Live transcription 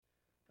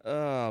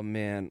Oh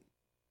man,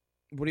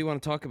 what do you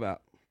want to talk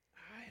about?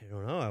 I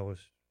don't know.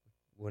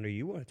 When do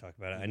you want to talk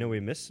about it? I know we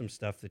missed some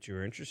stuff that you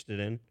were interested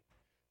in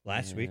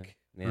last week.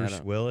 Yeah,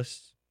 Bruce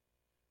Willis,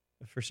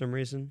 for some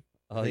reason.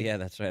 Oh yeah,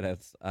 that's right.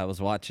 I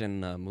was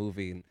watching a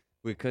movie and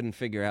we couldn't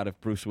figure out if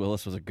Bruce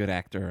Willis was a good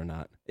actor or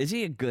not. Is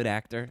he a good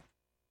actor?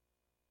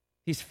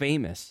 He's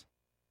famous,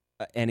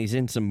 and he's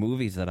in some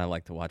movies that I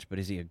like to watch. But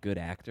is he a good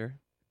actor?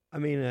 I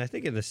mean, I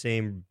think in the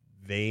same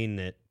vein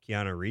that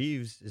Keanu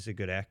Reeves is a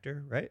good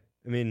actor, right?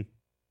 I mean,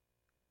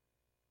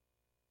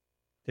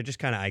 they're just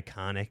kind of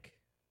iconic.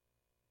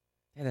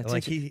 Yeah, that's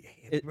like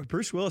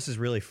Bruce Willis is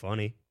really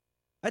funny.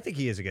 I think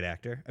he is a good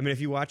actor. I mean,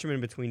 if you watch him in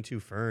Between Two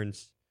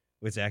Ferns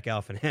with Zach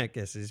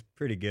Galifianakis, he's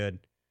pretty good.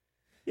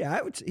 Yeah,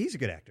 he's a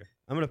good actor.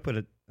 I'll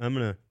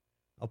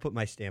put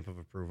my stamp of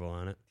approval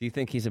on it. Do you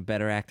think he's a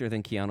better actor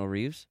than Keanu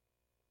Reeves?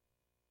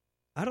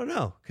 I don't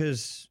know,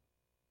 because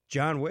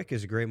John Wick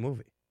is a great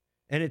movie,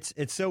 and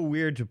it's so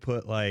weird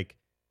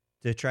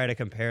to try to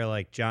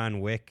compare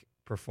John Wick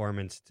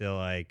performance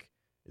to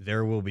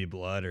There Will Be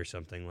Blood or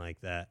something like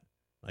that,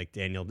 like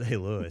Daniel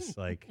Day-Lewis.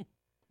 I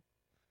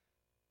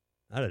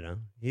don't know.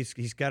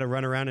 He's got to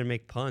run around and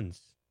make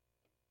puns.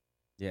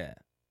 Yeah.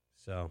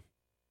 So.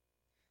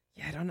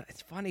 Yeah, I don't know.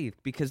 It's funny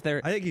because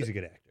I think he's a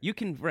good actor.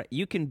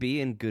 You can be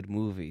in good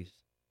movies,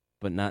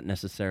 but not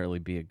necessarily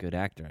be a good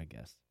actor, I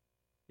guess.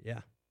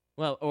 Yeah.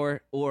 Well,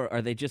 or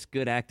are they just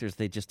good actors?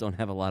 They just don't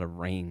have a lot of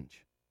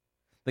range.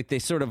 Like they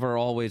sort of are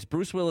always.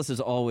 Bruce Willis is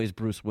always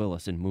Bruce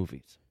Willis in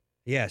movies.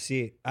 Yeah.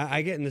 See,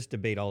 I get in this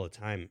debate all the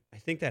time. I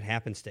think that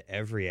happens to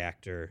every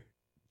actor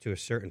to a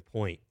certain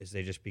point, is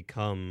they just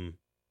become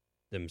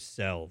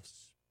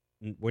themselves.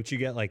 Once you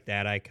get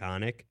that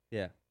iconic,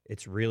 yeah,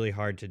 it's really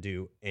hard to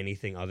do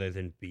anything other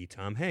than be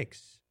Tom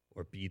Hanks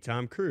or be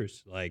Tom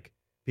Cruise.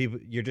 People,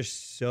 you're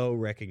just so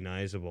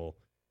recognizable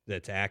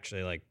that to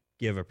actually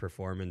give a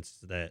performance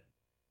that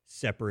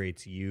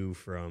separates you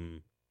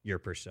from your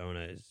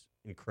persona is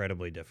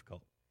incredibly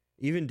difficult.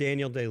 Even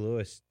Daniel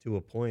Day-Lewis, to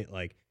a point,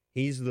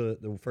 he's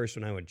the first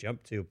one I would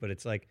jump to, but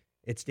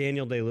it's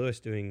Daniel Day-Lewis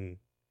doing.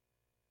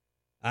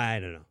 I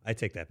don't know. I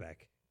take that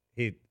back.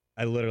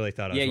 I literally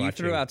thought I was watching. Yeah, you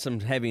threw out some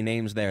heavy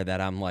names there that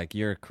I'm like,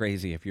 you're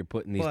crazy if you're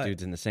putting these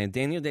dudes in the same.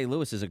 Daniel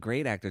Day-Lewis is a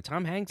great actor.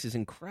 Tom Hanks is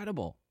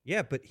incredible.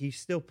 Yeah, but he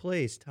still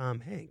plays Tom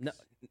Hanks. No,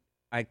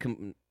 I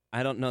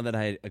don't know that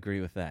I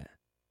agree with that.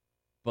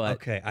 But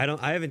okay,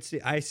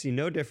 I see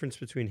no difference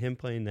between him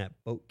playing that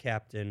boat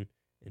captain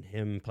and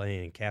him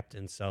playing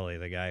Captain Sully,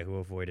 the guy who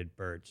avoided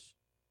birds.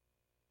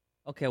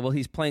 Okay, well,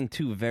 he's playing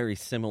two very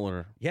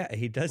similar. Yeah,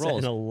 he does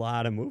roles, that in a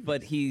lot of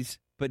movies.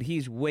 But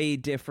he's way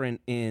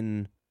different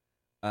in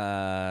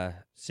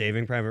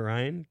Saving Private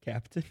Ryan,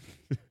 Captain.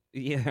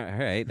 Yeah,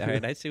 all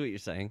right. I see what you're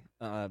saying.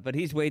 But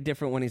he's way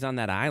different when he's on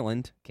that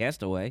island,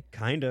 Castaway.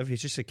 Kind of.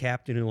 He's just a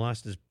captain who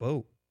lost his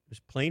boat. His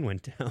plane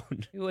went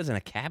down. He wasn't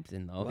a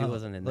captain, though. Well, he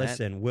wasn't in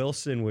listen, that.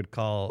 Wilson would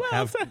call...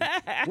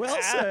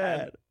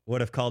 Wilson would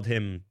have called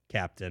him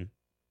captain.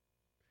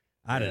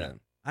 I don't know.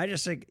 I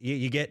just think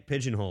you get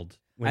pigeonholed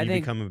when you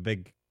become a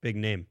big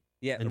name.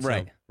 Yeah, and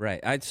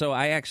right. So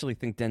I actually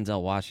think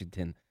Denzel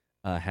Washington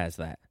has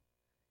that.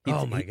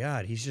 Oh my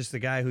God, he's just the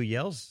guy who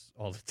yells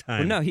all the time.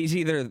 Well, no, he's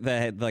either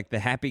the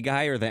happy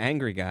guy or the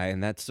angry guy,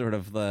 and that's sort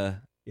of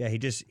the... Yeah, he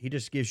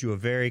just gives you a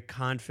very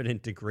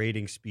confident,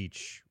 degrading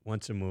speech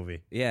once a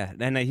movie. Yeah,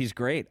 and he's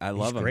great. I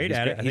love him. He's great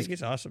at it. I think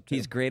he's awesome, too.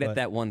 He's great at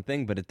that one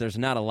thing, but there's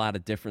not a lot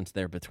of difference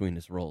there between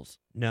his roles.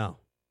 No.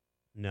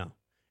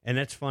 And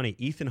that's funny.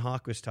 Ethan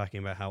Hawke was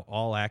talking about how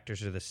all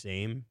actors are the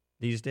same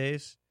these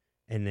days,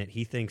 and that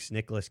he thinks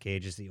Nicolas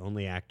Cage is the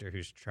only actor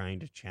who's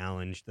trying to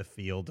challenge the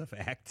field of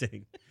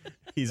acting.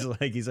 he's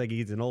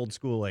an old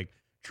school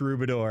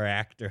troubadour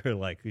actor,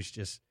 who's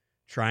just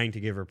trying to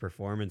give a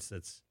performance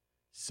that's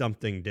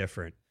something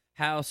different.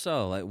 How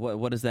so?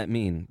 What does that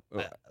mean?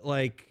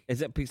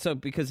 Is it so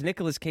because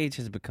Nicolas Cage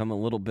has become a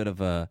little bit of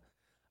a...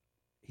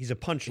 He's a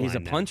punchline. He's a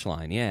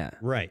punchline, yeah.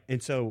 Right.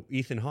 And so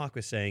Ethan Hawke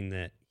was saying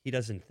that he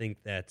doesn't think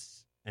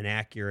that's an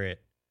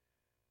accurate...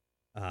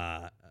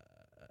 I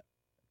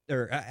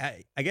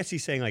guess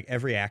he's saying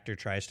every actor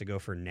tries to go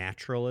for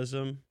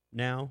naturalism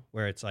now,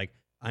 where it's I'm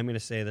going to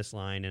say this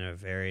line in a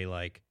very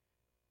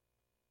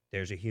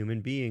there's a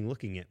human being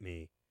looking at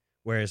me.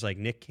 Whereas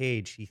Nick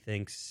Cage, he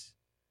thinks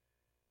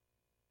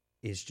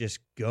is just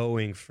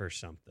going for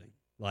something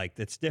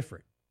that's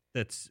different.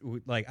 That's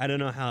I don't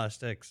know how else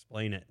to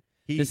explain it.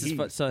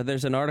 So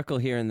there's an article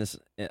here in this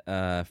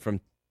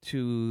from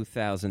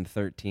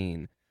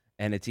 2013.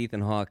 And it's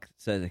Ethan Hawke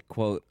said,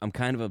 quote, "I'm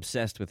kind of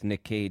obsessed with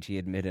Nick Cage," he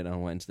admitted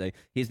on Wednesday.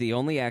 "He's the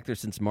only actor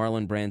since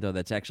Marlon Brando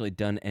that's actually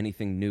done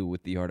anything new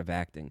with the art of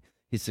acting.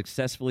 He's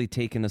successfully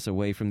taken us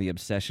away from the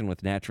obsession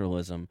with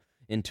naturalism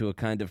into a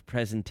kind of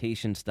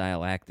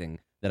presentation-style acting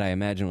that I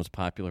imagine was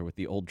popular with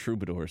the old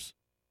troubadours."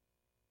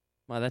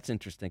 Wow, that's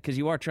interesting, because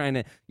you're trying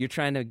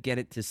to get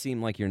it to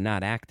seem like you're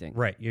not acting.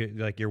 Right,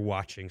 you're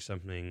watching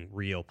something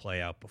real play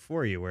out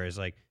before you, whereas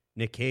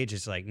Nick Cage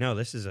is no,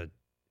 this is a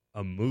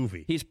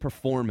movie. He's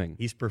performing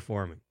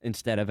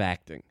instead of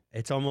acting.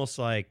 It's almost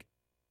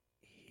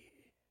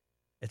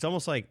It's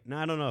almost like, no,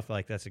 I don't know if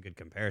like that's a good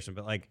comparison,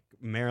 but like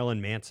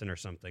Marilyn Manson or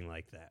something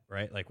like that,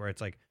 right? Like where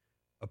it's like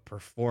a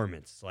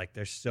performance. Like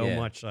there's so Yeah.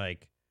 much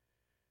like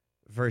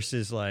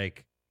versus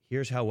like,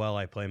 here's how well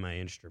I play my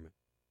instrument.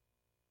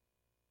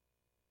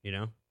 You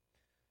know?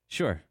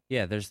 Sure.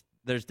 Yeah, there's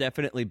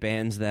definitely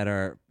bands that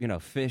are,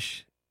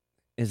 Fish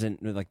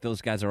isn't like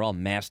those guys are all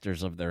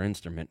masters of their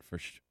instrument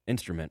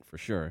for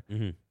sure.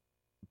 Mm-hmm.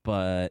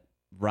 But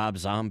Rob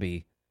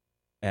Zombie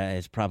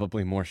is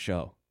probably more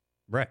show.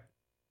 Right.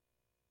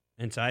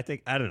 And so I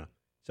think, I don't know.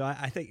 So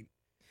I think,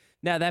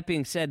 Now that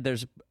being said,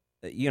 there's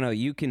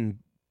you can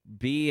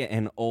be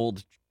an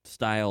old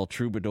style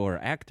troubadour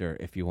actor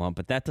if you want,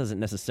 but that doesn't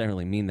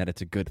necessarily mean that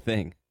it's a good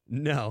thing.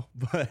 no,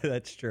 but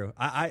that's true.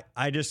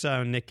 I just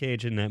saw Nick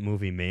Cage in that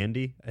movie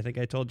Mandy, I think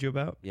I told you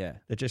about, Yeah.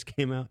 that just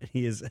came out, and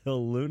he is a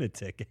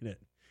lunatic in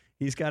it.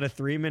 He's got a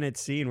 3-minute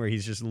scene where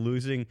he's just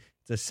losing.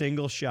 It's a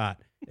single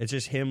shot. It's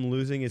just him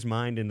losing his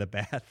mind in the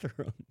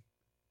bathroom.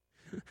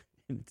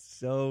 It's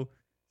so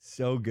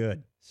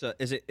good. So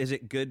is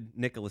it good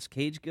Nicolas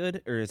Cage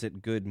good or is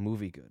it good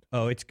movie good?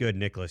 Oh, it's good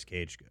Nicolas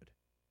Cage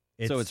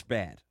good. So it's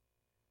bad,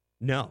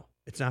 No,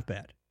 it's not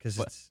bad because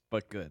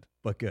but good.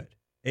 but good.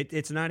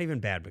 It's not even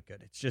bad but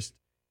good. It's just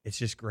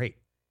great.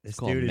 This It's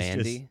called dude is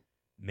Mandy. just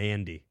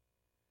Mandy.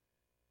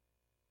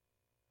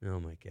 Oh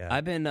my god.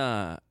 I've been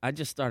I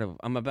just started.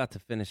 I'm about to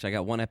finish. I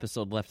got one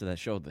episode left of that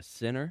show, The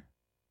Sinner.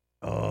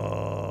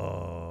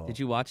 Oh. Did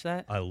you watch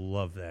that? I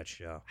love that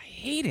show. I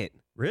hate it.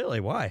 Really?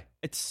 Why?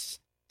 It's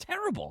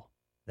terrible.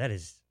 That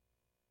is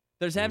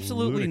There's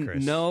absolutely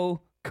ludicrous.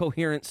 no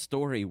coherent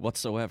story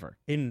whatsoever.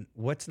 in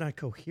what's not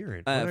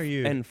coherent. What are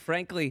you? And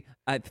frankly,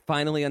 I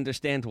finally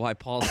understand why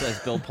Paul says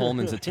Bill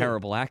Pullman's a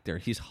terrible actor.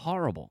 He's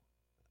horrible.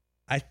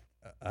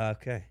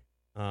 Okay.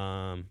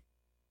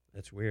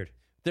 That's weird.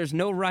 There's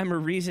no rhyme or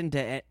reason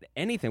to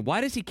anything.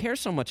 Why does he care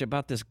so much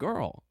about this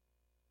girl?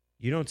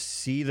 You don't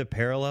see the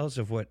parallels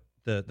of what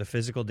the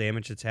physical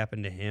damage that's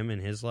happened to him in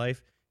his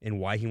life and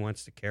why he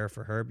wants to care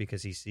for her,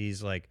 because he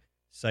sees like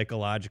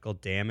psychological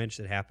damage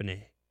that happened to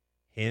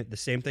him. The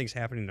same thing's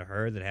happening to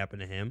her that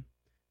happened to him.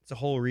 It's the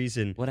whole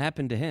reason. What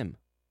happened to him?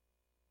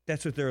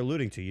 That's what they're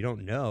alluding to. You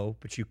don't know,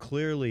 but you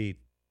clearly,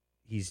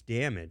 he's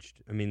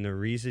damaged. I mean, the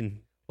reason.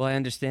 Well, I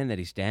understand that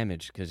he's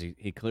damaged because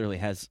he clearly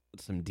has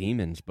some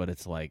demons, but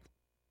it's like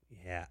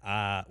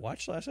Yeah.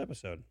 Watch last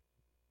episode.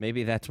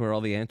 maybe that's where all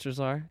the answers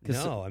are.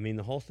 No, I mean,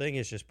 the whole thing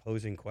is just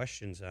posing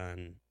questions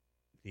on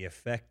the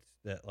effect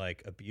that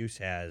like abuse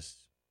has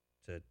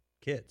to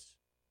kids.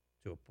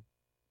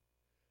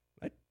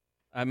 I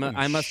I'm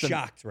must have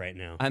shocked right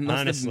now. I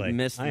must honestly. have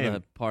missed I the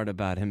am- part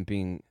about him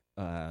being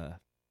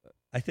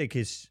I think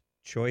his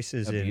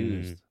choices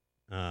abused.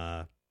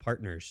 in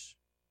partners,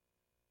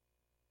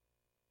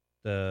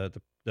 the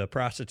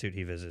prostitute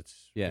he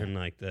visits, Yeah. and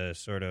like the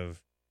sort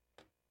of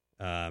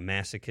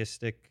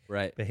masochistic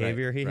right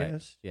behavior right, he right.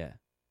 has, Yeah.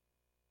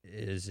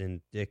 is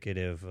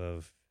indicative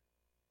of.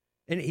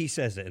 And he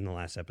says it in the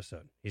last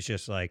episode. He's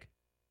just like,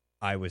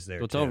 I was there.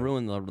 So it's too. all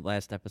ruined the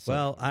last episode.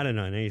 Well, I don't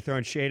know. Now you're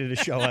throwing shade at a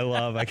show I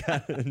love. I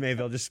got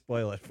maybe I'll just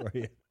spoil it for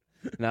you.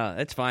 No,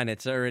 it's fine.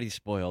 It's already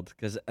spoiled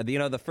because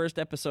the first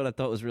episode I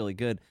thought was really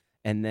good,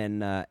 and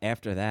then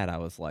after that I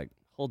was like,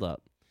 hold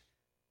up,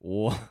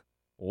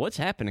 what's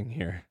happening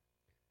here?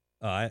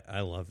 Oh,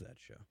 I love that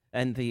show.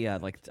 And the I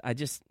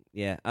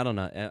don't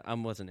know. I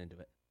wasn't into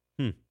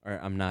it, or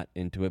I'm not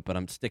into it, but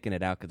I'm sticking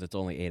it out because it's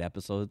only 8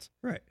 episodes,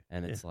 Right.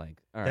 and it's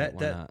like, all right,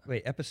 why not?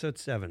 Wait, episode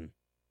 7.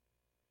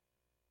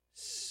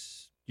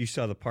 You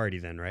saw the party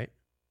then, right?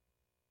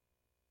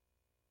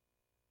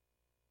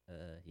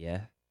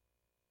 Yeah.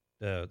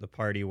 The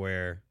party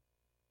where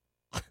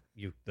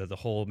the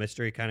whole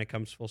mystery kind of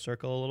comes full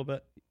circle a little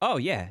bit. Oh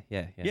yeah.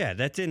 Yeah,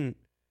 that didn't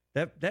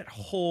the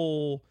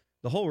whole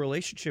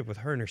relationship with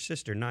her and her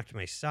sister knocked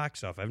my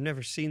socks off. I've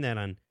never seen that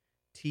on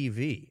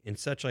TV in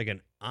such like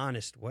an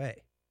honest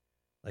way.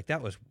 Like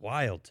that was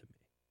wild to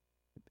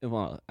me.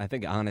 Well, I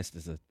think honest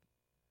is a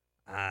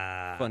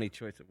Ah, funny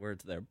choice of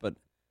words there, but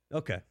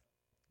Okay.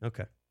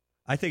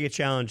 I think it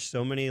challenged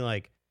so many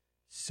like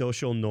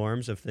social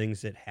norms of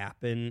things that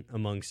happen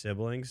among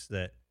siblings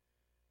that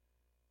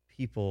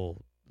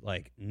people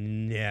like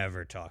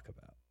never talk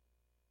about.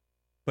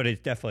 But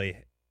it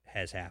definitely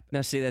has happened.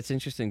 now see that's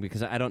interesting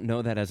because I don't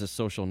know that as a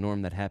social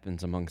norm that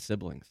happens among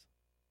siblings.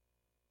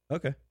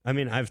 Okay. I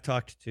mean, I've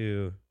talked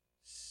to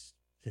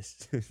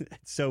this.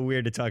 It's so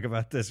weird to talk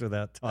about this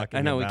without talking.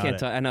 I know we about can't it.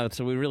 talk. I know,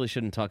 so we really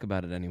shouldn't talk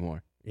about it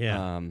anymore.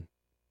 Yeah.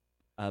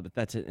 But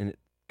that's it, and it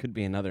could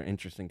be another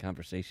interesting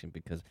conversation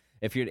because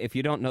if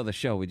you don't know the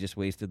show, we just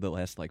wasted the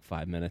last like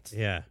 5 minutes.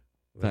 Yeah.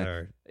 With But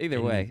our- either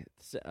and way,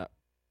 it's,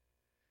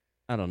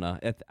 I don't know.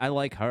 I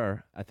like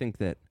her. I think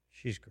that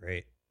she's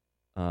great.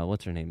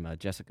 what's her name?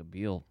 Jessica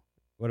Biel.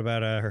 What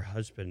about her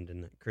husband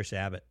and Chris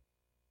Abbott?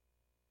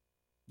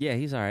 Yeah,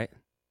 he's all right.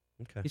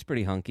 Okay. He's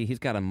pretty hunky. He's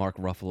got a Mark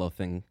Ruffalo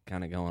thing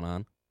kind of going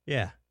on.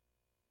 Yeah.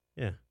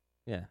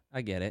 Yeah,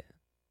 I get it.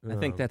 I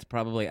think I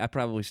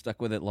probably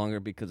stuck with it longer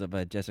because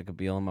of Jessica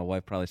Biel, and my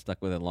wife probably stuck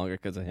with it longer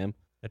because of him.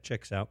 that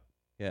checks out.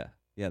 Yeah,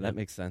 that Yep.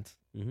 makes sense.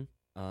 Mhm.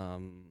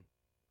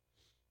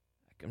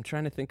 I'm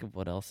trying to think of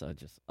what else I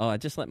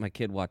just let my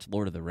kid watch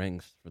Lord of the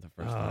Rings for the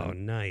first Oh,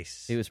 time.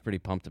 nice. He was pretty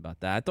pumped about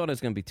that. I thought it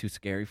was going to be too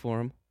scary for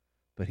him,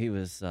 but he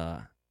was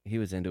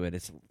into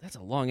it. That's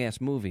a long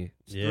ass movie.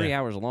 It's 3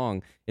 hours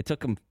long. It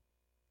took him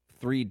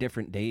 3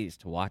 different days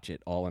to watch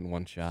it all in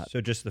one shot.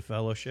 So just The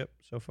Fellowship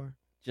so far?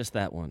 Just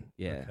that one.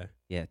 Yeah. Okay.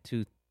 Yeah,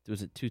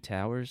 was it Two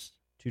Towers?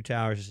 Two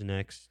Towers is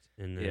next,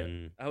 and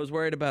then I was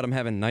worried about him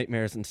having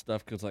nightmares and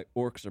stuff because like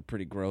orcs are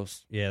pretty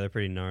gross. they're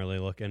pretty gnarly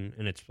looking,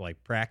 and it's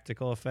like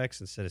practical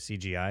effects instead of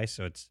CGI,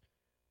 so it's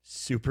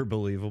super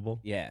believable.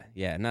 Yeah.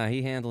 No,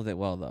 he handled it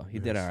well though. He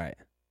did Nice. all right.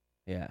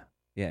 Yeah.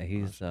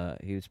 He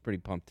was pretty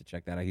pumped to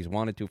check that out. He's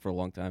wanted to for a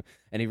long time,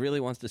 and he really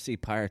wants to see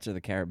Pirates of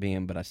the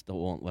Caribbean, but I still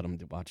won't let him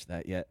to watch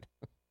that yet.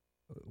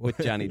 With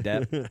Johnny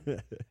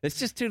Depp. There's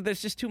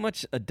just too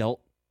much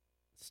adult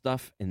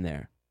stuff in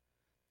there.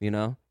 You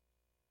know?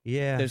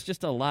 Yeah. There's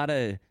just a lot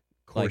of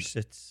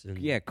corsets.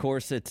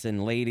 Corsets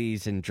and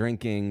ladies and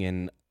drinking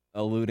and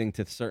alluding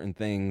to certain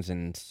things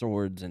and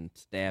swords and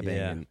stabbing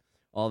and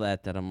all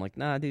that I'm like,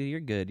 nah, dude, you're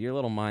good. Your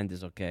little mind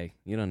is okay.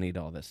 You don't need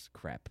all this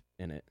crap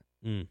in it.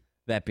 Mm.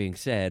 That being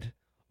said,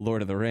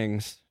 Lord of the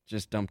Rings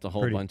just dumped a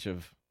whole bunch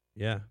of...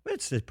 Yeah, but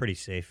it's pretty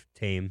safe,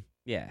 tame.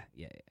 Yeah,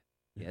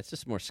 it's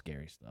just more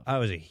scary stuff. I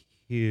was a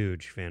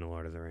huge fan of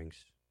Lord of the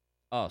Rings.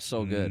 Oh,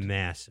 so good.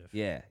 Massive.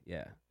 Yeah.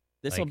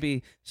 This will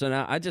be... So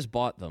now I just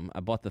bought them. I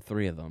bought the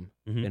 3 of them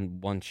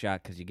in one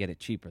shot because you get it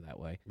cheaper that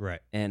way.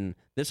 Right. And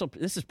this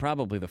is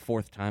probably the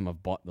 4th time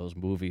I've bought those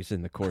movies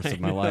in the course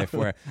of my life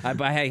where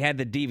I had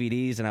the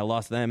DVDs and I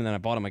lost them and then I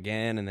bought them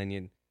again and then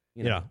you know.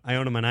 Yeah, I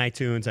own them on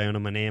iTunes. I own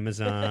them on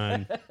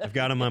Amazon. I've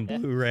got them on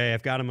Blu-ray.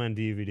 I've got them on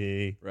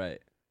DVD. Right.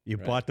 You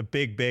bought the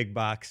big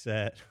box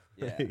set.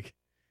 Yeah. It's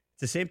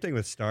the same thing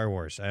with Star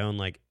Wars. I own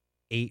like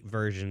 8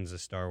 versions of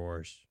Star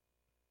Wars.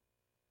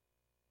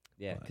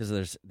 Yeah,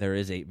 because there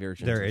is 8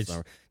 versions There of is. Star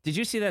Wars. Did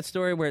you see that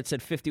story where it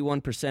said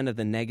 51% of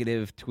the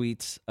negative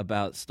tweets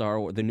about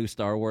the new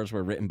Star Wars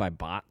were written by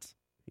bots?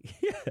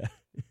 Yeah.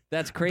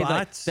 That's crazy.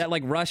 Bots? That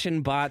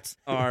Russian bots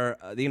are,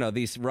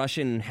 these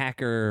Russian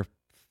hacker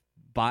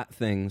bot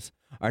things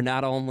are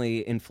not only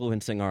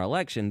influencing our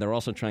election, they're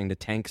also trying to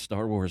tank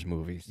Star Wars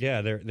movies.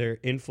 Yeah, they're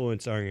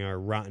influencing our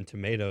Rotten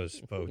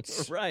Tomatoes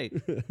votes. Right.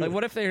 Like,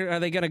 what if are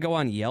they going to go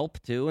on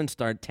Yelp, too, and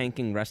start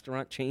tanking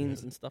restaurant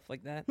chains and stuff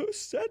like that? Who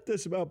said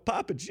this about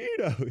Papa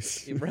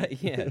Gino's? Right,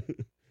 yeah.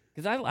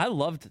 Because I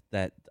loved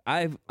that.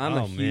 I'm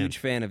a huge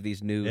fan of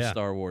these new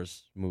Star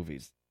Wars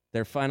movies.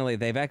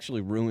 They've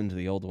actually ruined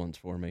the old ones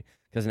for me.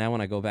 Because now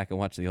when I go back and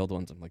watch the old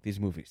ones, I'm like, these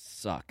movies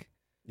suck.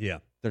 Yeah.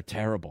 They're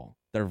terrible.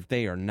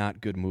 They are not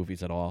good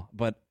movies at all.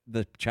 But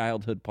the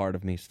childhood part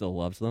of me still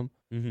loves them.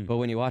 Mm-hmm. But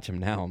when you watch them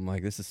now, I'm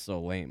like, this is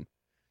so lame.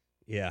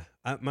 Yeah.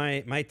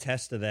 My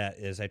test of that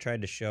is I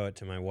tried to show it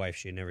to my wife.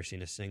 She had never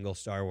seen a single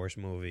Star Wars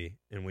movie.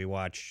 And we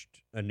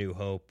watched A New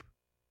Hope.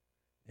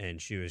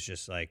 And she was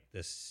just like,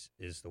 this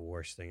is the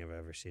worst thing I've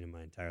ever seen in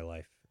my entire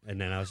life.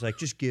 And then I was like,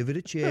 just give it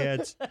a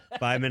chance.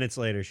 5 minutes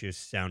later, she was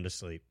sound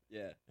asleep.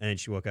 Yeah. And then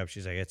she woke up.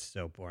 She's like, it's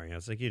so boring. I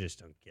was like, you just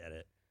don't get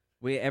it.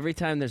 Every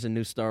time there's a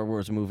new Star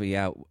Wars movie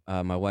out,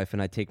 my wife and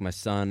I take my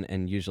son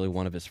and usually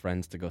one of his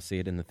friends to go see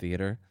it in the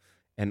theater.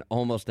 And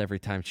almost every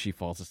time she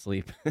falls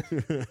asleep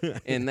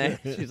in there,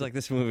 she's like,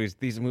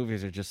 these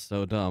movies are just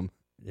so dumb.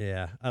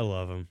 Yeah, I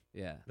love them.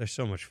 Yeah. They're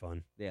so much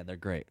fun. Yeah, they're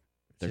great.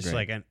 It's just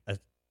like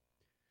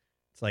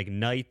it's like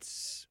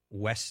Knights,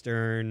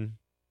 Western,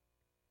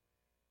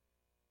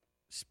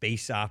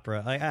 space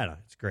opera. I don't know.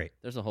 It's great.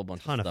 There's a whole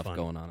bunch Ton of of stuff fun.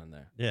 going on in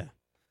there. Yeah.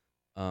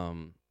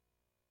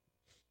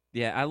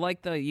 Yeah, I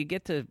like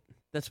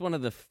that's one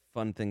of the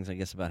fun things, I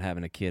guess, about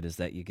having a kid is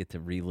that you get to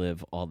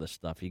relive all this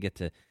stuff. You get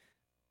to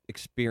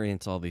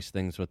experience all these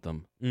things with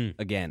them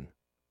again,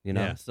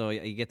 Yeah. So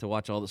you get to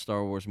watch all the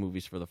Star Wars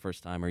movies for the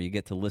first time, or you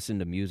get to listen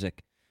to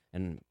music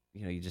and,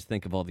 you just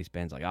think of all these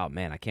bands like, oh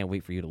man, I can't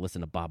wait for you to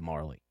listen to Bob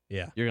Marley.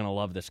 Yeah. You're going to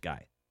love this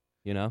guy,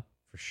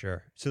 For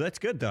sure. So that's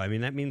good, though. I mean,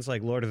 that means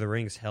like Lord of the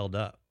Rings held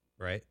up,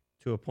 right?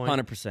 To a point.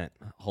 100%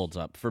 holds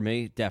up. For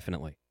me,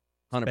 definitely.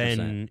 100%.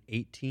 Been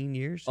 18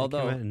 years. Although,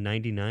 it came out in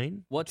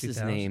 99. What's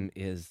 2000? his name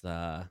is...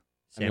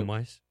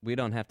 Samwise? We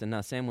don't have to... No,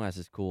 Samwise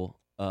is cool.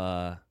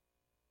 What's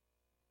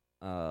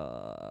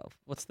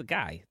the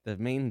guy? The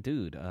main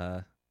dude?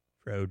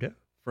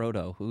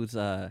 Frodo. Who's...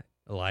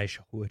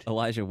 Elijah Wood.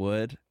 Elijah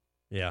Wood.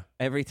 Yeah.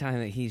 Every time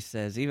that he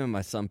says... Even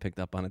my son picked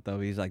up on it,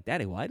 though. He's like,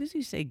 Daddy, why does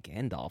he say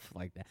Gandalf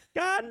like that?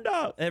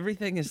 Gandalf!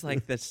 Everything is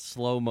like this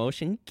slow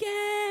motion.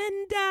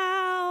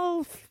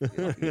 Gandalf!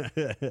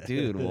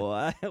 Dude,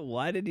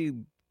 why did he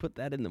put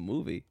that in the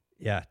movie?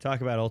 Yeah.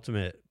 Talk about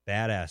ultimate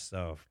badass,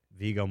 though.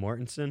 Viggo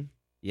Mortensen.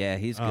 Yeah,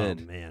 he's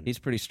good. Oh, man. He's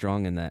pretty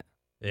strong in that.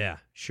 Yeah.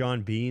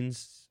 Sean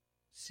Bean's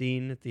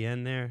scene at the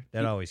end there.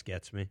 That always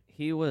gets me.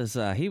 He was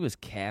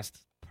cast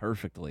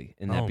perfectly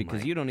in that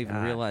because my you don't even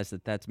God. realize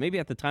that's maybe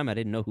at the time I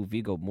didn't know who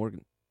Viggo Viggo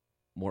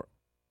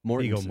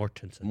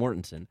Mortensen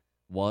Mortensen.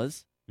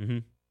 was. Mm-hmm.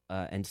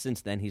 And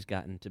since then he's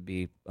gotten to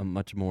be a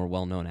much more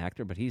well-known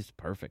actor, but he's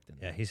perfect in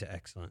Yeah, that. he's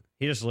excellent.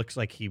 He just looks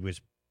like he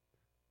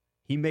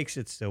makes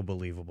it so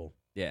believable.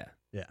 Yeah.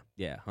 Yeah.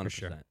 Yeah, 100%.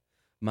 sure.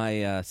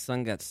 My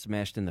son got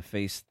smashed in the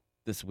face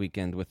this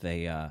weekend with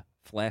a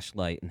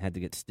flashlight and had to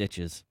get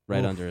stitches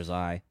right Oof. under his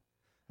eye.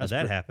 How'd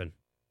that happen?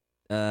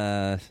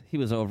 He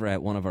was over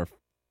at one of our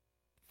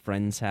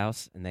friend's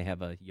house, and they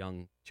have a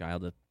young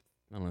child, I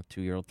don't know,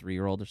 2-year-old,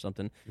 3-year-old or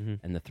something, Mm-hmm.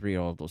 and the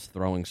 3-year-old was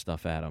throwing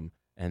stuff at him,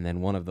 and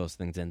then one of those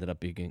things ended up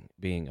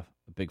being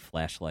a big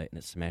flashlight, and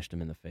it smashed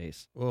him in the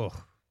face. Oh,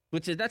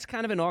 That's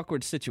kind of an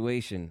awkward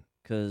situation,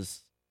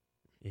 because,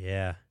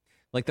 yeah.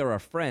 like, they're our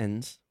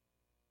friends,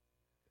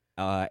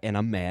 and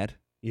I'm mad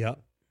Yep.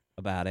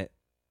 about it,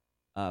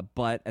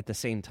 but at the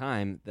same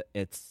time,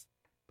 it's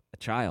a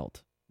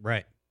child,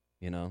 Right.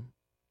 you know?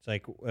 It's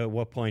like, at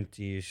what point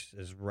do you,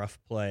 is rough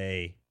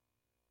play?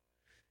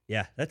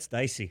 Yeah, that's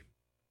dicey.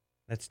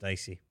 That's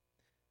dicey.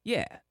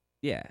 Yeah.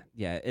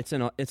 It's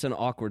an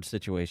awkward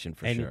situation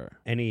for sure.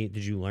 Did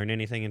you learn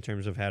anything in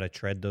terms of how to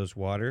tread those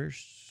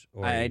waters?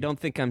 Or I don't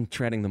think I'm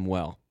treading them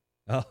well.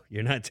 Oh,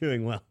 you're not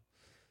doing well.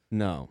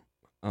 No.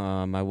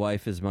 My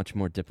wife is much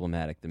more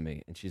diplomatic than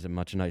me, and she's a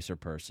much nicer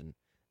person.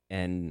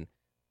 And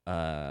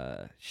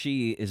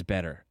she is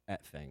better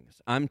at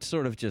things.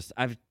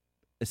 I've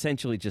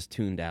essentially just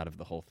tuned out of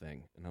the whole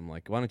thing. And I'm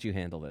like, why don't you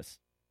handle this?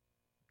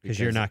 Because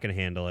you're not going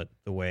to handle it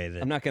the way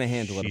that I'm not going to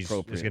handle it she's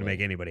appropriately. going to make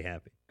anybody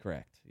happy.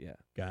 Correct, yeah.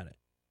 Got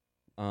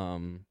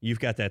it. You've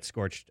got that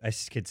scorched. I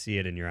could see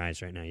it in your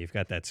eyes right now. You've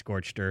got that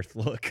scorched earth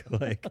look.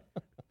 Like,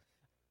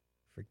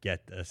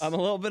 forget this. I'm a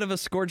little bit of a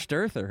scorched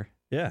earther,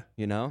 yeah,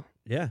 you know?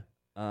 yeah.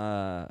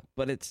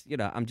 But it's,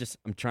 I'm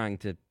trying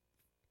to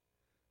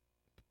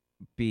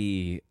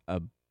be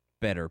a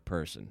better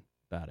person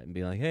about it and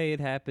be like, hey, it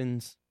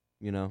happens,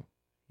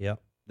 Yep.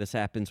 This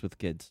happens with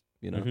kids,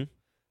 Mhm.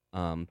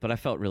 But I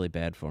felt really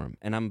bad for him,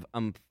 and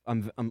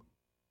I'm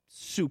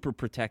super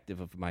protective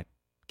of my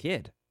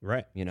kid,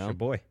 Right. You know? It's your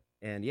boy.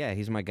 and yeah,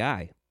 he's my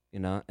guy,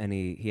 and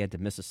he had to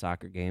miss a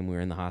soccer game. We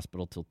were in the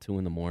hospital till 2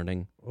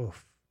 a.m.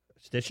 Oof.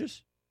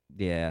 Stitches?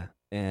 Yeah.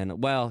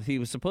 And, well, he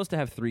was supposed to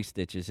have 3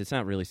 stitches. It's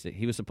not really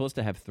he was supposed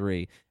to have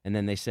 3, and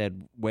then they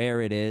said,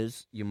 where it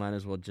is, you might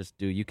as well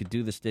you could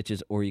do the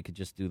stitches, or you could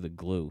just do the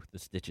glue, the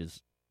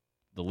stitches,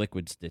 the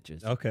liquid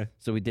stitches. Okay.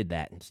 So we did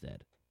that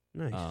instead.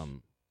 Nice.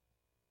 Um,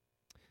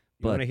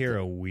 you want to but- hear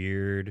a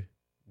weird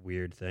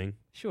thing?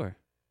 Sure.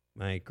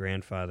 My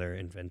grandfather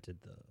invented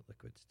the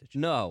liquid stitches.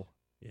 No.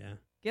 Yeah.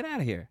 Get out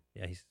of here.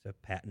 Yeah, he's a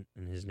patent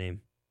in his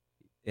name.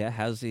 Yeah,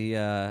 how's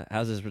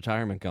his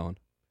retirement going?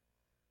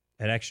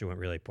 It actually went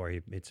really poor.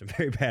 He made some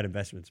very bad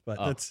investments, but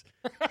Oh. that's...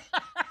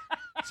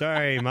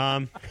 Sorry,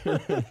 Mom.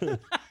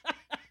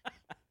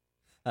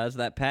 How's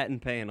that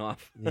patent paying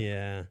off?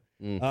 Yeah.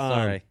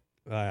 Sorry.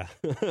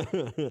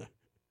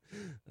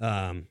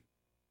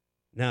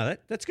 No,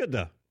 that's good,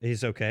 though.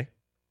 He's okay.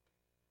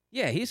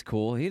 Yeah, he's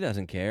cool. He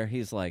doesn't care.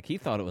 He's like, he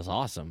thought it was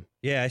awesome.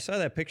 Yeah, I saw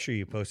that picture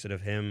you posted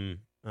of him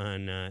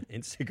on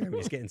Instagram.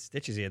 He's getting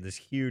stitches. He had this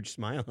huge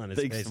smile on his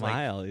Big face.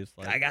 smile. He's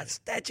Like, like, I got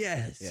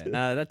stitches. yeah,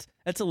 no,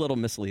 that's a little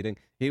misleading.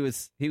 He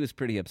was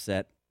pretty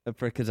upset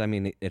because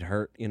it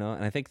hurt, and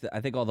I think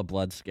all the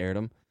blood scared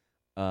him.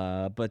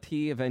 But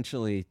he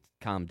eventually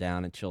calmed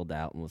down and chilled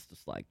out and was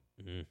just like,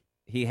 Mhm.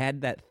 he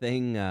had that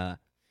thing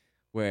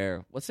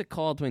where, what's it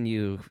called when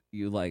you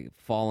like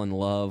fall in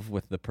love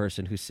with the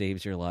person who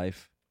saves your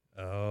life?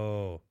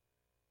 Oh,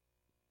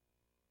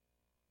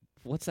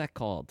 What's that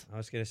called? I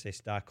was going to say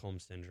Stockholm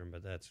Syndrome,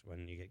 but that's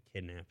when you get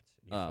kidnapped.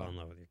 And you Oh. fall in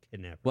love with your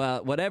kidnapper.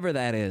 Well, whatever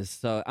that is.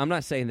 So I'm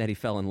not saying that he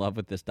fell in love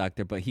with this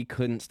doctor, but he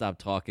couldn't stop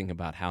talking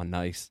about how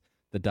nice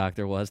the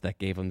doctor was that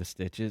gave him the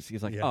stitches.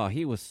 He's like, Yeah. oh,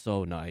 he was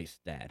so nice,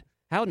 Dad.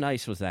 How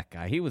nice was that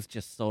guy? He was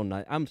just so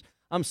nice.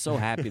 I'm so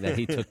happy that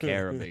he took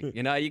care of me.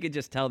 You could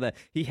just tell that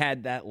he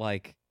had that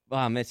like,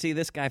 oh man, see,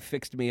 this guy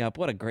fixed me up.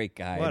 What a great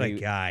guy. What a And he-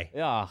 guy.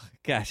 Oh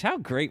gosh, how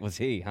great was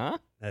he, huh?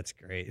 That's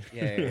great.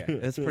 Yeah.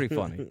 It's pretty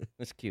funny.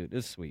 It's cute.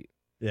 It's sweet.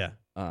 Yeah.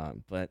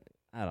 But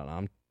I don't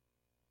know.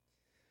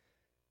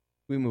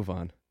 We move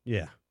on.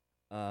 Yeah.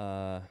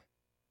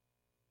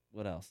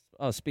 What else?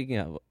 Oh, speaking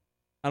of,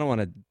 I don't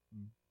want to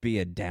be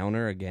a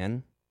downer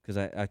again because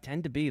I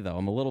tend to be though.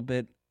 I'm a little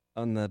bit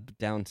on the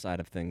downside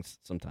of things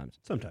sometimes.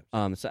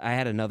 Sometimes. So I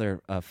had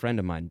another friend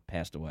of mine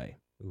passed away.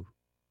 Ooh.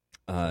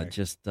 Uh, Sorry.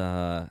 just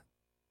well,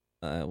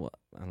 I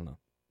don't know,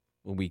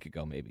 a week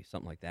ago maybe,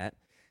 something like that.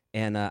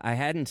 And I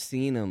hadn't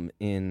seen him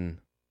in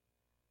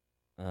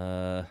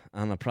I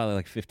don't know, probably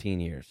like 15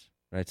 years.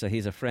 Right, so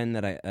he's a friend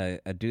that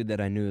a dude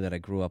that I knew that I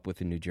grew up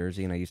with in New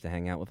Jersey, and I used to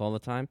hang out with all the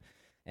time.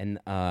 And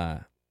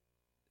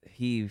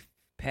he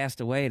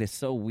passed away. It is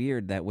so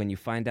weird that when you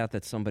find out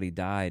that somebody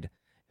died,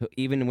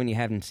 even when you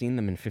haven't seen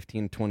them in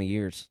 15, 20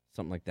 years,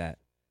 something like that,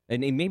 and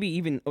maybe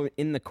even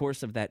in the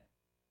course of that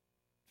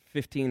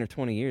 15 or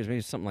 20 years, maybe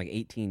something like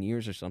 18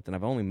 years or something,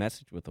 I've only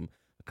messaged with him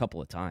a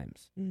couple of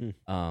times.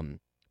 Mhm.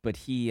 But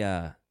he,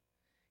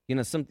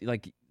 some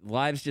like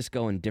lives just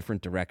go in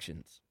different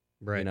directions.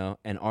 Right.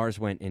 And ours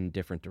went in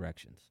different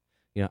directions.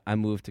 I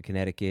moved to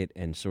Connecticut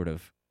and sort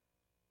of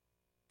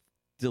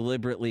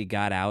deliberately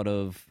got out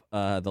of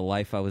the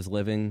life I was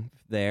living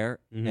there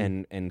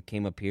and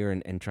came up here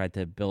and tried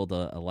to build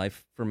a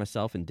life for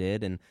myself and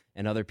did.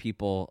 And other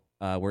people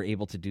were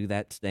able to do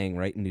that staying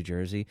right in New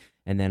Jersey.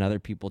 And then other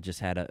people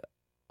just had a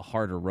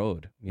harder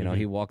road. You know,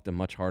 he walked a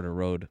much harder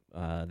road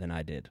than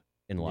I did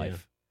in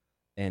life.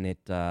 And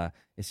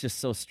it's just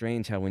so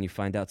strange how when you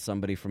find out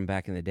somebody from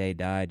back in the day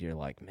died, you're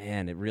like,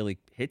 man, it really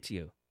hits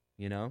you,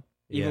 you know,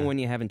 even when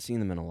you haven't seen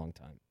them in a long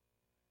time.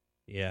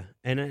 Yeah,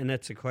 and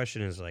that's the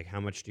question is like,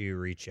 how much do you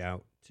reach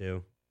out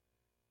to?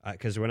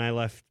 Because when I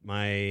left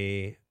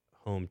my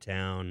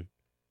hometown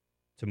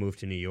to move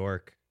to New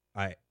York,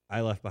 I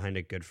left behind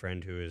a good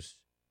friend who was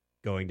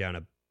going down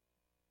a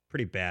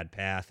pretty bad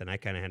path, and I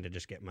kind of had to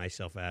just get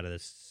myself out of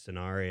this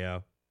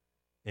scenario.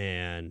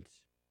 And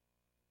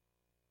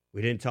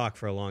we didn't talk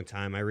for a long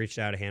time. I reached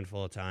out a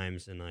handful of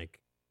times, and like,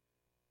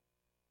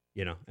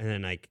 you know, and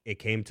then like it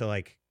came to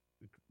like,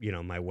 you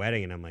know, my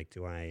wedding, and I'm like,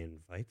 do I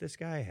invite this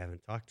guy? I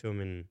haven't talked to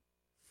him in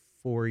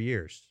 4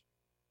 years.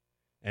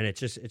 And it's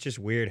just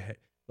weird,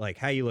 like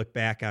how you look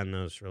back on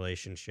those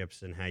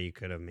relationships and how you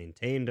could have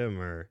maintained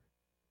them or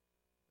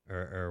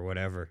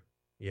whatever,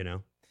 you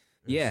know?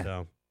 And yeah.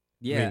 So,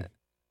 yeah. I mean,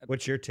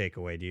 what's your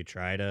takeaway? Do you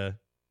try to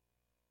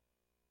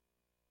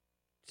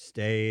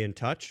stay in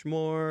touch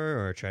more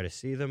or try to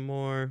see them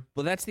more?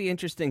 Well, that's the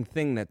interesting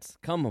thing that's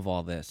come of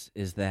all this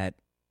is that,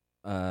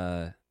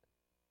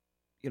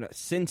 you know,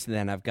 since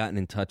then I've gotten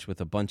in touch with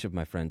a bunch of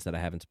my friends that I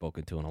haven't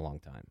spoken to in a long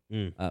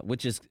time,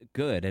 which is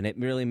good. And it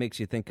really makes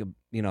you think of,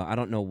 you know, I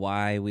don't know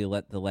why we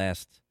let the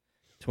last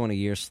 20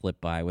 years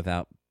slip by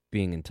without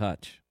being in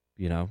touch,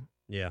 you know?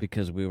 Yeah.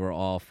 Because we were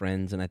all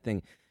friends. And I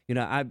think, you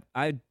know,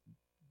 I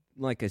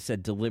like I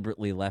said,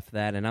 deliberately left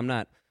that. And I'm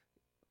not,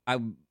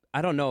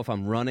 I don't know if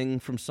I'm running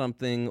from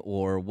something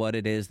or what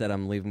it is that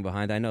I'm leaving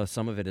behind. I know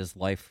some of it is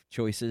life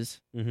choices,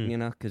 you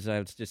know, because I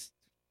was just,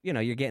 you know,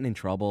 you're getting in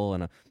trouble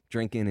and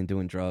drinking and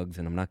doing drugs,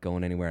 and I'm not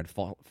going anywhere.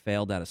 I'd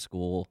failed out of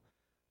school.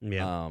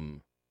 Yeah.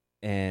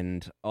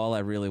 And all I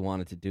really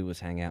wanted to do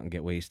was hang out and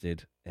get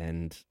wasted,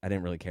 and I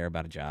didn't really care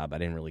about a job. I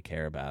didn't really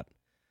care about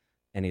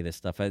any of this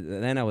stuff.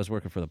 Then I was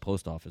working for the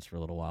post office for a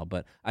little while,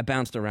 but I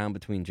bounced around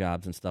between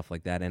jobs and stuff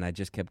like that, and I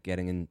just kept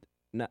getting in,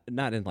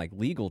 not in like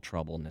legal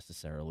trouble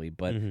necessarily,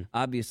 but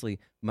obviously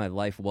my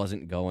life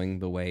wasn't going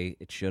the way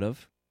it should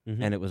have,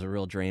 and it was a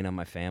real drain on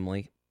my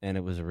family. And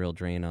it was a real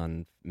drain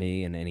on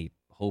me and any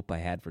hope I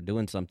had for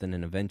doing something.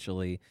 And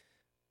eventually,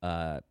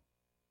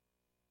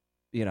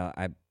 you know,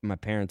 my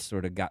parents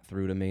sort of got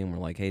through to me and were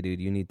like, "Hey, dude,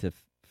 you need to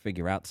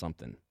figure out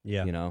something."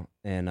 Yeah. You know,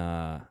 and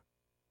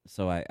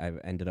so I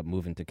ended up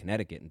moving to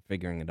Connecticut and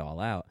figuring it all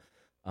out.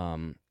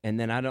 And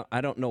then I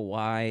don't know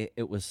why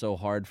it was so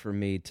hard for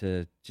me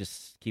to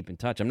just keep in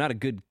touch. I'm not a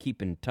good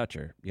keep in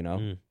toucher, you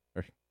know,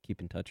 or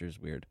keep in toucher is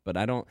weird, but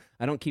I don't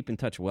keep in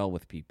touch well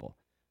with people.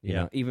 You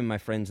know, even my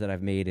friends that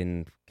I've made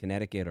in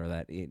Connecticut or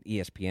that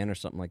ESPN or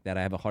something like that,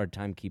 I have a hard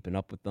time keeping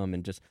up with them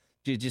and just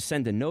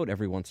send a note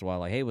every once in a while,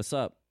 like, "Hey, what's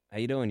up? How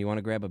you doing? You want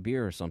to grab a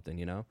beer or something?"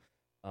 You know?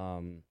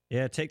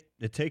 Yeah, it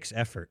takes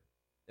effort.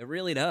 It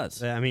really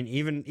does. I mean,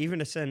 even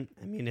to send.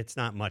 I mean, it's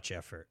not much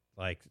effort.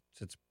 Like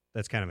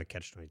that's kind of a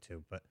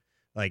catch-22, but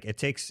like it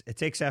takes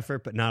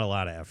effort, but not a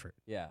lot of effort.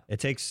 Yeah,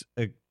 it takes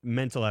a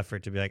mental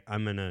effort to be like,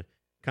 I'm gonna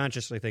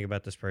consciously think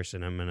about this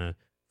person. I'm gonna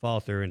follow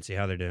through and see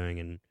how they're doing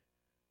and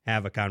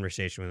have a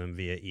conversation with them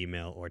via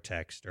email or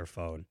text or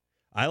phone.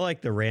 I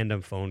like the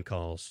random phone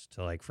calls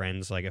to like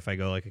friends. Like if I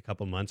go like a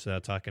couple months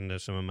without talking to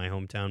some of my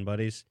hometown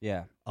buddies,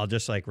 I'll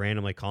just like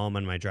randomly call them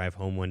on my drive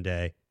home one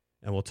day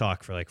and we'll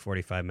talk for like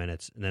 45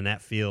 minutes. And then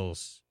that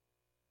feels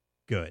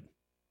good.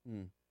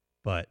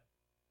 But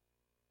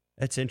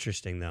that's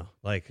interesting though.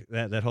 Like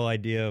that whole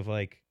idea of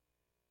like,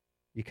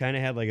 you kind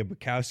of had like a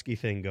Bukowski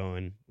thing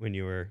going when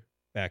you were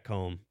back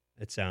home.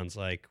 It sounds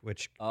like,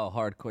 which... Oh,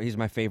 hardcore. He's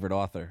my favorite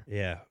author.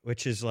 Yeah,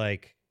 which is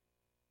like,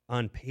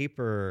 on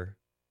paper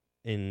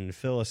and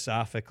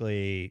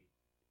philosophically,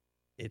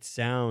 it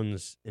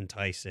sounds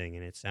enticing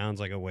and it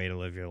sounds like a way to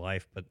live your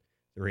life, but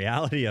the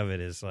reality of it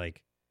is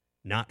like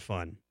not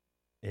fun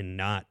and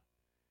not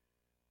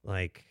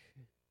like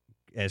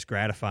as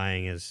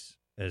gratifying as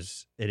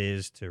it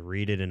is to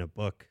read it in a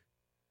book,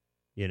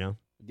 you know?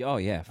 Oh,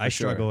 yeah, I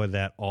struggle with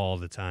that all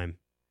the time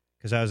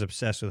because I was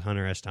obsessed with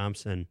Hunter S.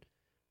 Thompson,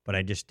 but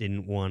I just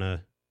didn't want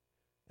to,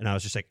 and I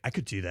was just like, I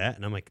could do that.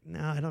 And I'm like, no,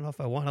 I don't know if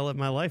I want to live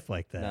my life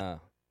like that.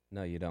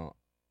 No, you don't.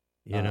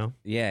 You know?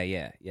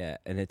 Yeah.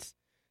 And it's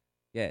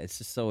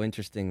just so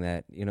interesting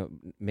that, you know,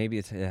 maybe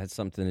it has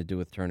something to do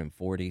with turning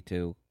 40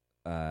 too.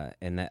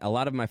 And that a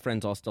lot of my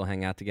friends all still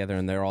hang out together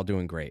and they're all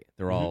doing great.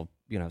 They're all,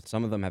 you know,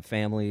 some of them have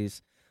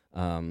families.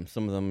 Some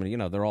of them, you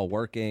know, they're all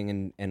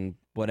working and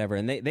whatever.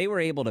 And they were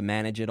able to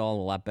manage it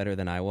all a lot better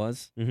than I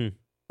was.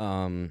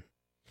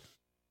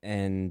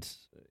 And,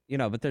 you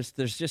know, but there's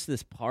just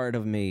this part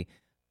of me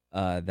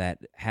that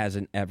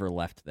hasn't ever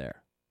left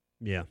there.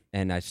 Yeah.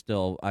 And I've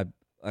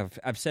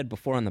said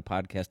before on the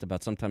podcast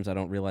about sometimes I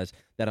don't realize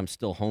that I'm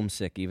still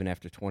homesick even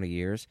after 20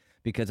 years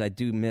because I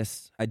do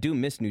miss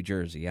New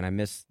Jersey and I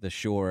miss the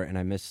shore and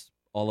I miss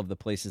all of the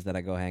places that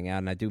I go hang out,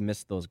 and I do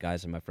miss those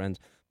guys and my friends.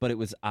 But it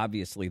was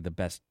obviously the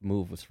best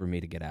move was for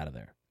me to get out of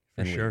there.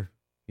 For and leave, sure.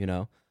 you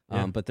know.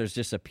 Yeah. But there's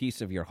just a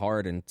piece of your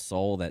heart and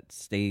soul that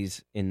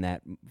stays in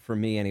that. For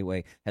me,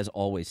 anyway, has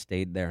always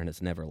stayed there and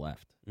it's never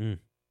left. Mm.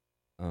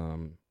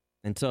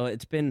 And so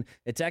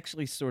it's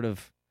actually sort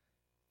of,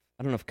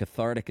 I don't know if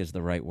cathartic is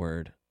the right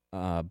word,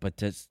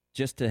 but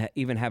just to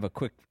even have a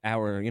quick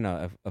hour,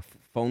 a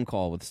phone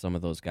call with some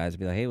of those guys,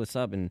 be like, hey, what's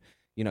up? And,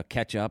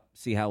 catch up,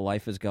 see how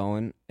life is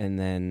going. And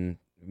then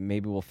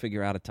maybe we'll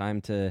figure out a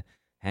time to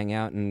hang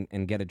out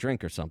and get a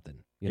drink or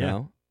something, you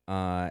know,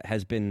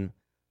 has been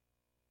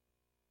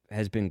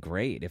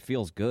great. It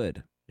feels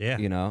good,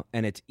 Yeah.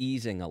 and it's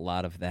easing a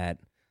lot of that.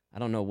 I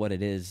don't know what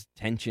it is,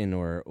 tension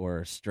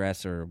or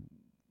stress or,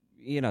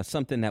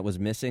 something that was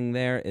missing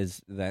there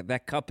is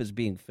that cup is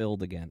being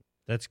filled again,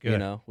 That's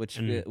good.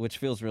 which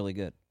feels really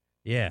good.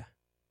 Yeah.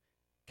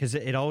 Because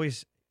it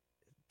always,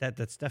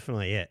 that's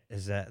definitely it,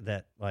 is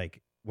that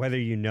like, whether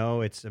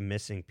it's a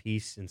missing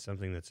piece in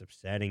something that's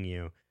upsetting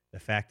you, the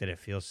fact that it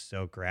feels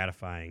so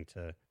gratifying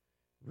to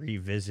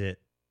revisit,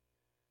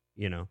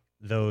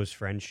 those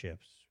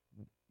friendships,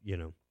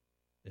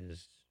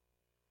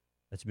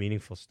 that's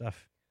meaningful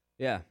stuff.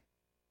 Yeah.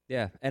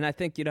 Yeah. And I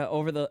think,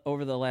 over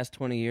the last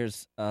 20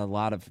 years, a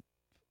lot of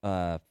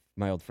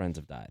my old friends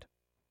have died,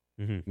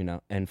 Mm-hmm.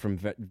 and from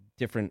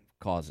different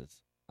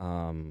causes.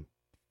 A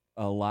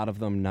lot of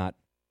them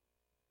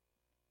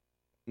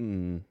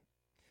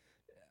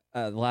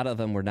a lot of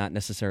them were not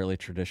necessarily a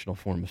traditional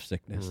form of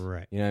sickness.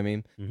 Right. You know what I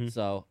mean? Mm-hmm.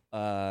 So,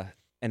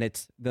 and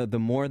it's the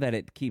more that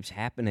it keeps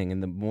happening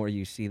and the more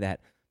you see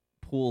that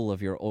pool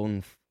of your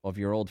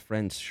old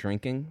friends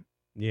shrinking,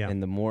 Yeah.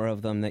 and the more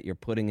of them that you're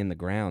putting in the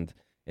ground,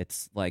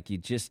 it's like you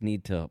just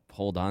need to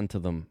hold on to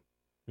them,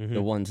 Mm-hmm.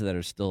 the ones that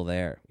are still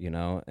there,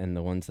 and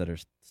the ones that are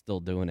still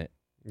doing it.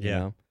 you Yeah.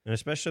 know? And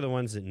especially the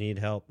ones that need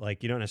help.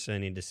 Like, you don't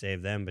necessarily need to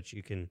save them, but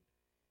you can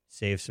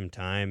save some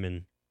time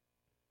and,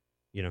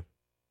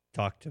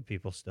 talk to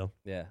people still.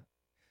 Yeah.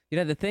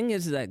 The thing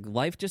is that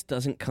life just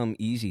doesn't come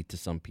easy to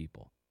some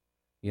people.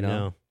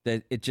 No.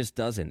 That it just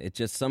doesn't. It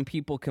just, some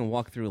people can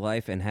walk through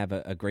life and have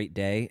a great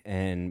day,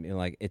 and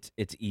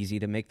it's easy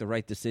to make the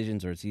right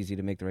decisions, or it's easy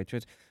to make the right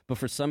choice. But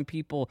for some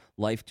people,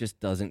 life just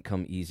doesn't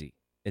come easy.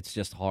 It's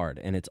just hard,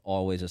 and it's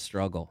always a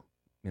struggle.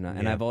 And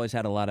Yeah. I've always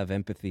had a lot of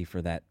empathy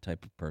for that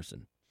type of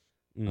person.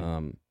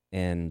 Mm.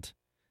 And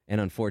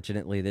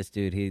unfortunately, this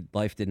dude,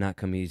 life did not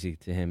come easy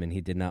to him, and he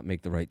did not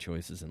make the right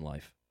choices in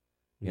life.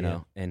 You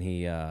know, and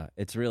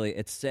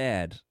it's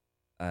sad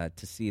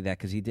to see that,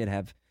 because he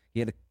had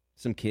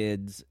some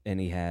kids, and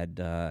he had,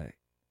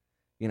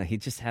 he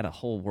just had a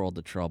whole world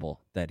of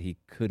trouble that he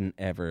couldn't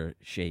ever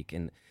shake.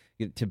 And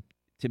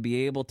to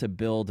be able to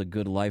build a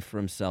good life for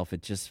himself,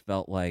 it just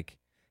felt like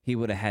he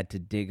would have had to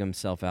dig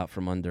himself out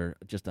from under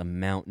just a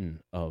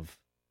mountain of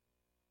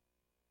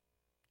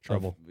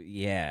Trouble.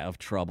 of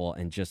trouble,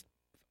 and just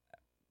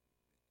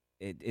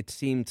it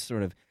seemed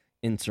sort of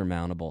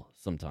insurmountable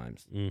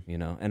sometimes.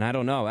 Mm. And I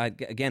don't know. I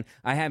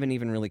haven't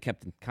even really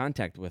kept in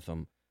contact with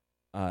him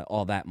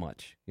all that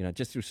much.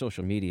 Just through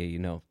social media,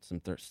 some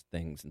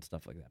things and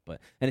stuff like that.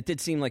 And it did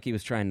seem like he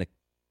was trying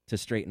to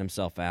straighten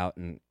himself out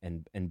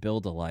and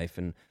build a life.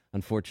 And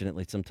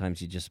unfortunately,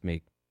 sometimes you just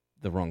make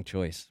the wrong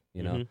choice.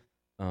 And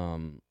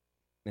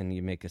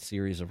you make a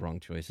series of wrong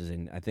choices.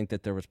 And I think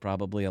that there was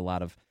probably a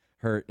lot of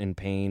hurt and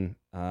pain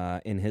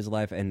in his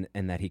life, and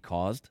that he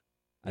caused.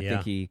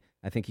 I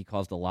think he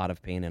caused a lot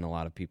of pain in a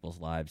lot of people's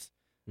lives.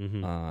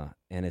 Mm-hmm.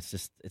 And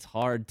it's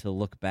hard to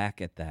look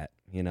back at that,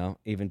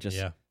 even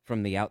just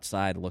from the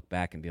outside, look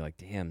back and be like,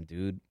 damn,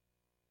 dude.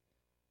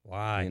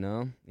 Why?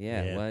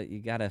 Yeah. Well, you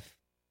gotta,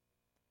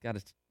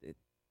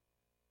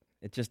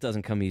 it just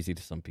doesn't come easy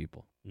to some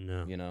people,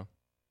 No.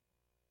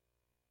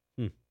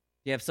 Do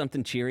you have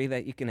something cheery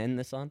that you can end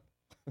this on?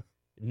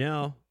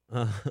 No.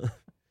 We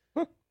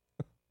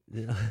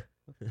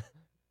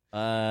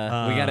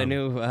got a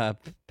new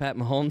Pat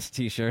Mahomes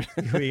t-shirt.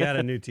 We got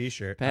a new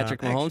T-shirt.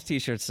 Patrick Mahomes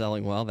t-shirt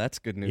selling well. That's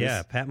good news.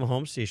 Yeah, Pat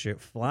Mahomes T-shirt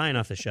flying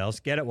off the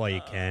shelves. Get it while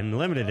you can.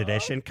 Limited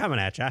edition coming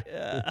at ya.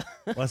 Yeah.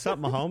 What's up,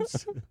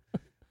 Mahomes?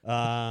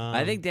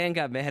 I think Dan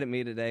got mad at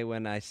me today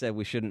when I said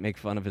we shouldn't make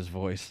fun of his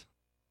voice.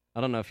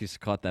 I don't know if he's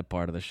caught that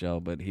part of the show,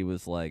 but he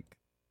was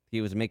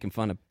making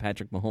fun of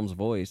Patrick Mahomes'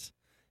 voice,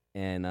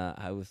 and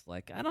I was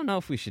like, I don't know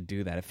if we should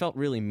do that. It felt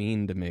really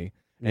mean to me,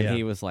 and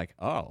he was like,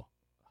 oh,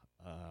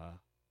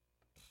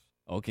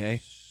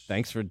 okay,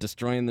 thanks for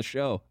destroying the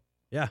show.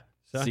 Yeah.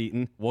 So,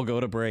 Seton, we'll go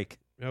to break.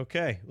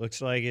 okay.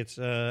 Looks like it's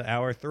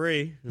hour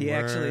 3.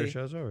 Our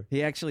show's over.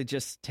 He actually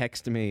just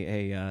texted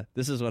me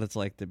this is what it's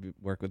like to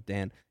work with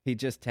Dan. He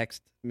just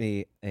texted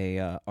me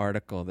a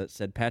article that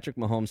said Patrick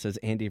Mahomes says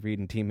Andy Reid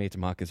and teammates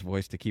mock his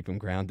voice to keep him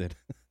grounded.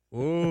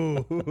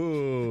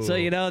 Ooh. So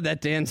that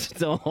Dan's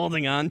still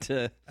holding on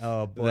to.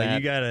 Oh boy, that.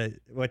 you gotta.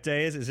 What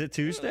day is it? Is it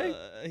Tuesday?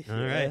 All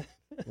right.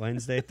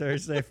 Wednesday,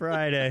 Thursday,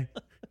 Friday.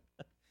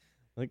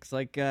 Looks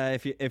like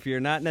if you're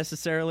not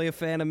necessarily a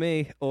fan of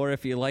me, or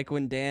if you like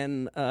when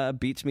Dan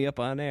beats me up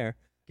on air,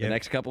 The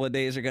next couple of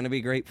days are going to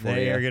be great for you.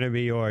 They are going to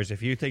be yours.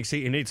 If you think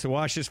Seton needs to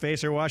wash his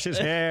face or wash his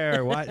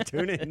hair,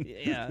 tune in.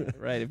 Yeah,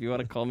 right. If you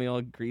want to call me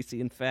all greasy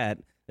and fat,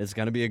 it's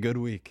going to be a good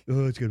week.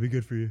 Oh, it's going to be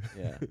good for you.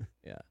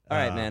 Yeah. All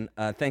right, man.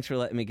 Thanks for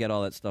letting me get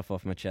all that stuff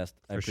off my chest.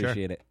 I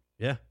appreciate it.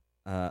 Yeah.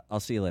 I'll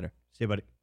see you later. See you, buddy.